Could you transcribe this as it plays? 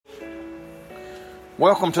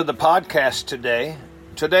Welcome to the podcast today.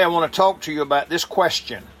 Today I want to talk to you about this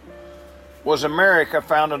question. Was America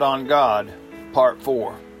founded on God? Part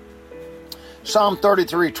 4. Psalm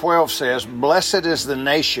 33:12 says, "Blessed is the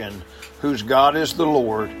nation whose God is the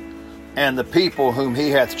Lord, and the people whom he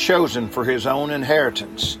hath chosen for his own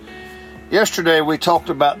inheritance." Yesterday we talked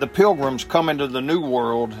about the pilgrims coming to the New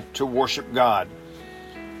World to worship God.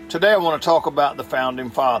 Today I want to talk about the Founding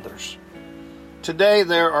Fathers. Today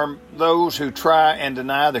there are those who try and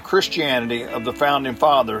deny the Christianity of the Founding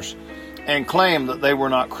Fathers and claim that they were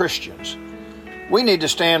not Christians. We need to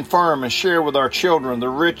stand firm and share with our children the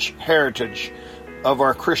rich heritage of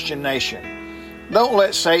our Christian nation. Don't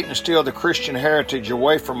let Satan steal the Christian heritage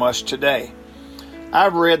away from us today.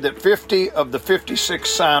 I've read that 50 of the 56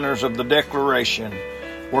 signers of the Declaration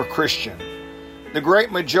were Christian. The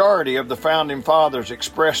great majority of the Founding Fathers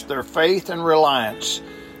expressed their faith and reliance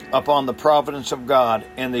upon the providence of God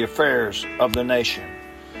in the affairs of the nation.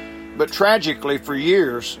 But tragically, for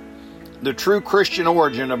years, the true Christian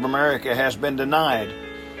origin of America has been denied,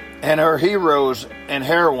 and her heroes and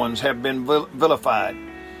heroines have been vilified.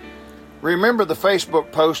 Remember the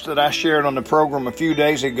Facebook post that I shared on the program a few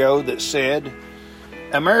days ago that said,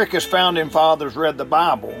 America's Founding Fathers read the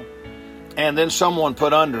Bible, and then someone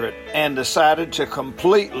put under it and decided to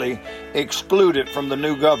completely exclude it from the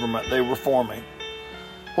new government they were forming.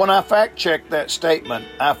 When I fact-checked that statement,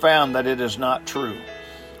 I found that it is not true.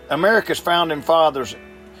 America's Founding Fathers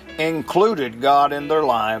included God in their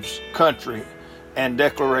lives, country, and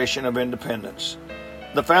Declaration of Independence.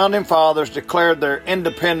 The Founding Fathers declared their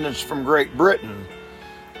independence from Great Britain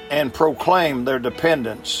and proclaimed their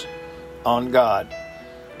dependence on God.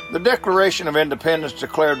 The Declaration of Independence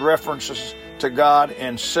declared references to God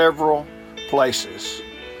in several places.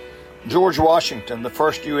 George Washington, the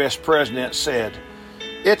first U.S. president, said,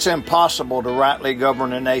 "It's impossible to rightly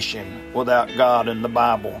govern a nation without God and the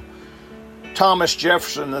Bible." Thomas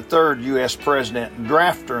Jefferson, the third U.S. president,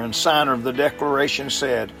 drafter and signer of the Declaration,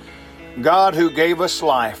 said, "God who gave us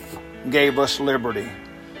life, gave us liberty."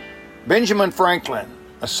 Benjamin Franklin,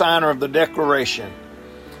 a signer of the Declaration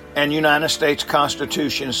and United States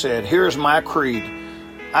Constitution, said, "Here's my creed.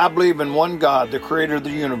 I believe in one God, the creator of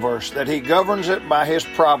the universe, that he governs it by his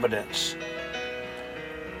providence."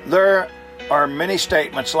 There are many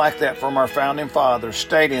statements like that from our Founding Fathers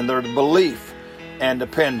stating their belief and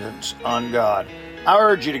dependence on God. I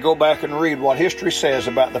urge you to go back and read what history says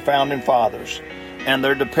about the Founding Fathers and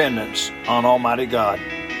their dependence on Almighty God.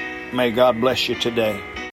 May God bless you today.